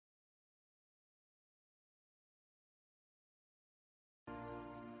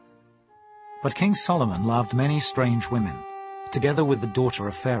But King Solomon loved many strange women, together with the daughter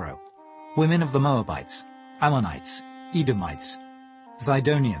of Pharaoh, women of the Moabites, Ammonites, Edomites,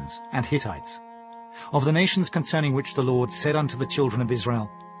 Zidonians, and Hittites, of the nations concerning which the Lord said unto the children of Israel,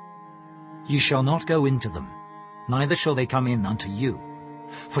 Ye shall not go into them, neither shall they come in unto you,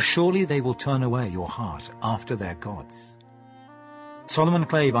 for surely they will turn away your heart after their gods. Solomon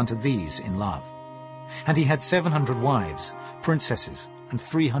clave unto these in love, and he had 700 wives, princesses, and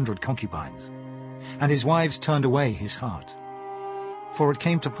 300 concubines, and his wives turned away his heart. For it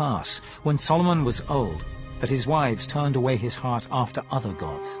came to pass, when Solomon was old, that his wives turned away his heart after other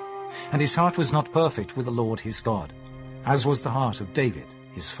gods, and his heart was not perfect with the Lord his God, as was the heart of David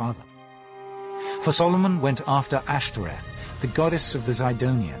his father. For Solomon went after Ashtoreth, the goddess of the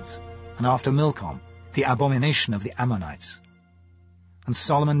Zidonians, and after Milcom, the abomination of the Ammonites. And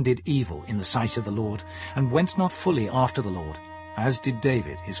Solomon did evil in the sight of the Lord, and went not fully after the Lord, as did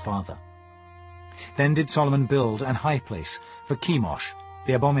David his father. Then did Solomon build an high place for Chemosh,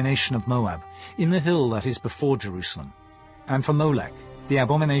 the abomination of Moab, in the hill that is before Jerusalem, and for Molech, the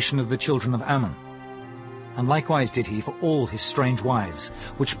abomination of the children of Ammon. And likewise did he for all his strange wives,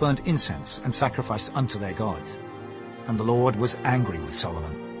 which burnt incense and sacrificed unto their gods. And the Lord was angry with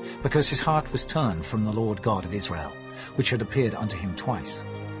Solomon, because his heart was turned from the Lord God of Israel, which had appeared unto him twice,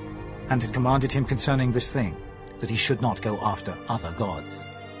 and had commanded him concerning this thing, that he should not go after other gods.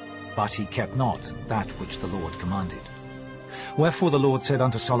 But he kept not that which the Lord commanded. Wherefore the Lord said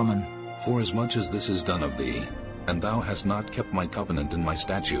unto Solomon, Forasmuch as this is done of thee, and thou hast not kept my covenant and my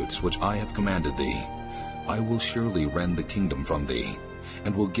statutes which I have commanded thee, I will surely rend the kingdom from thee,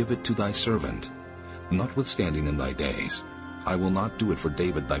 and will give it to thy servant. Notwithstanding in thy days, I will not do it for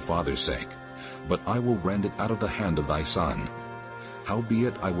David thy father's sake, but I will rend it out of the hand of thy son.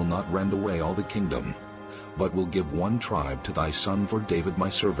 Howbeit I will not rend away all the kingdom, but will give one tribe to thy son for David my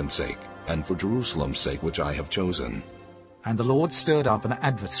servant's sake, and for Jerusalem's sake which I have chosen. And the Lord stirred up an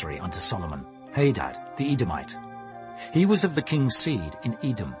adversary unto Solomon, Hadad the Edomite. He was of the king's seed in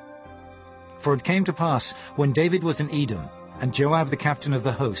Edom. For it came to pass, when David was in Edom, and Joab the captain of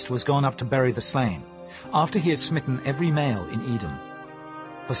the host was gone up to bury the slain, after he had smitten every male in Edom.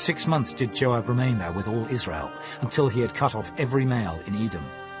 For 6 months did Joab remain there with all Israel, until he had cut off every male in Edom.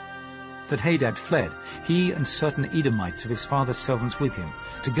 That Hadad fled, he and certain Edomites of his father's servants with him,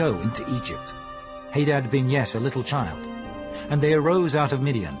 to go into Egypt, Hadad being yet a little child. And they arose out of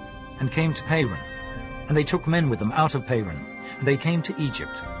Midian, and came to Paran. And they took men with them out of Paran, and they came to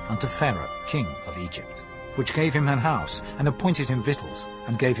Egypt, unto Pharaoh king of Egypt, which gave him an house, and appointed him victuals,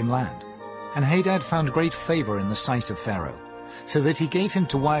 and gave him land. And Hadad found great favor in the sight of Pharaoh, so that he gave him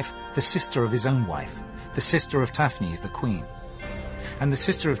to wife the sister of his own wife, the sister of Taphnes the queen. And the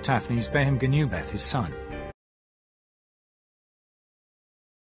sister of Taphnes bare him Genubeth his son.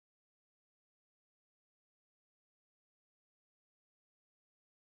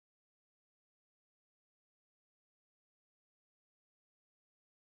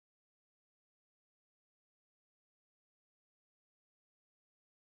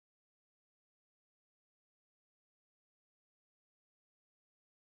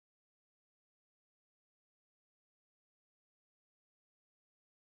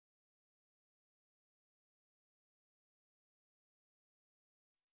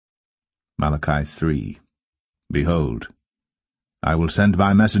 Malachi 3. Behold, I will send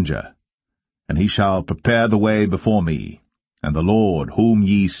my messenger, and he shall prepare the way before me, and the Lord whom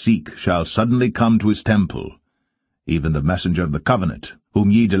ye seek shall suddenly come to his temple, even the messenger of the covenant,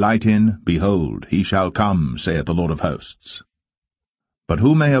 whom ye delight in, behold, he shall come, saith the Lord of hosts. But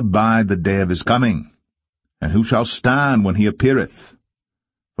who may abide the day of his coming? And who shall stand when he appeareth?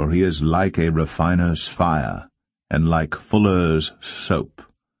 For he is like a refiner's fire, and like fuller's soap.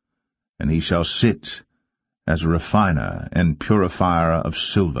 And he shall sit as a refiner and purifier of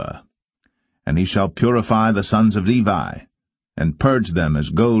silver. And he shall purify the sons of Levi, and purge them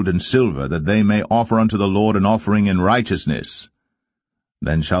as gold and silver, that they may offer unto the Lord an offering in righteousness.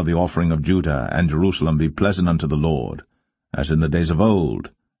 Then shall the offering of Judah and Jerusalem be pleasant unto the Lord, as in the days of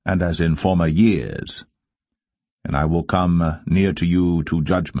old, and as in former years. And I will come near to you to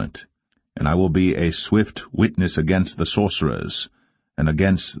judgment, and I will be a swift witness against the sorcerers, and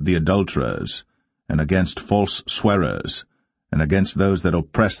against the adulterers, and against false swearers, and against those that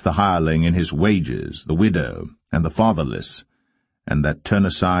oppress the hireling in his wages, the widow, and the fatherless, and that turn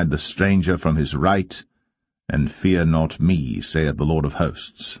aside the stranger from his right, and fear not me, saith the Lord of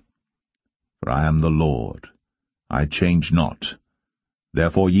hosts. For I am the Lord, I change not.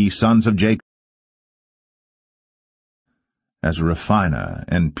 Therefore, ye sons of Jacob, as a refiner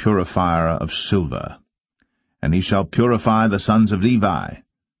and purifier of silver. And he shall purify the sons of Levi,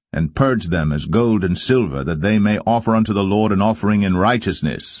 and purge them as gold and silver, that they may offer unto the Lord an offering in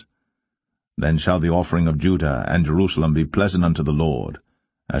righteousness. Then shall the offering of Judah and Jerusalem be pleasant unto the Lord,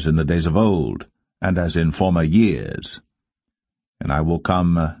 as in the days of old, and as in former years. And I will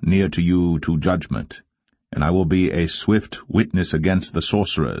come near to you to judgment, and I will be a swift witness against the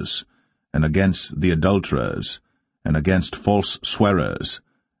sorcerers, and against the adulterers, and against false swearers,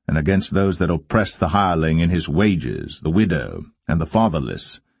 and against those that oppress the hireling in his wages, the widow, and the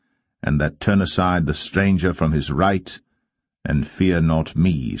fatherless, and that turn aside the stranger from his right, and fear not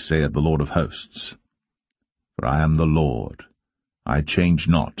me, saith the Lord of hosts. For I am the Lord, I change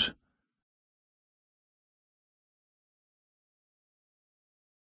not.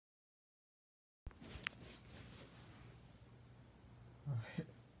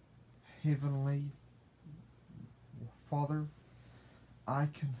 Heavenly Father, I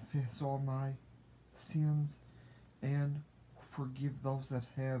confess all my sins and forgive those that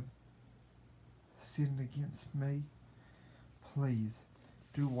have sinned against me. Please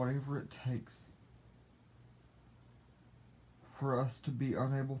do whatever it takes for us to be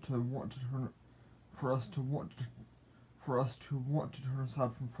unable to want to turn, for us to want to turn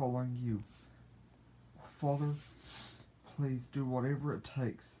aside from following you. Father, please do whatever it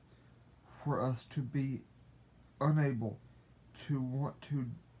takes for us to be unable to want to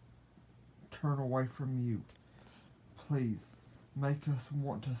turn away from you. Please make us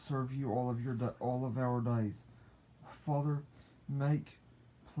want to serve you all of our days. Father,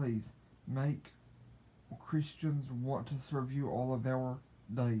 please make Christians want to serve you all of our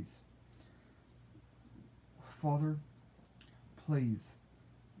days. Father, please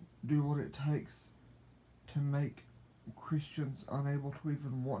do what it takes to make Christians unable to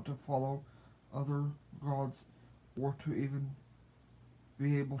even want to follow other gods, or to even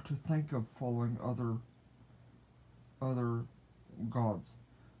be able to think of following other gods.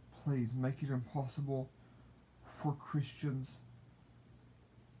 Please make it impossible for Christians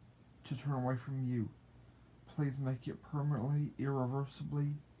to turn away from you. Please make it permanently,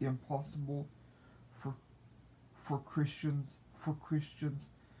 irreversibly impossible for Christians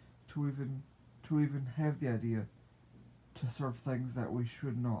to even have the idea to serve things that we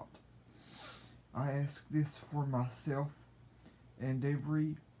should not. I ask this for myself and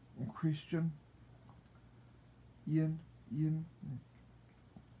every Christian in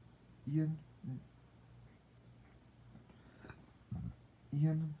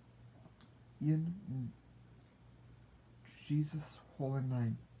Jesus' holy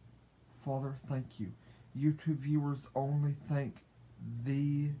name. Father, thank you. YouTube viewers only thank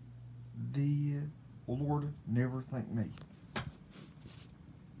the Lord, never thank me.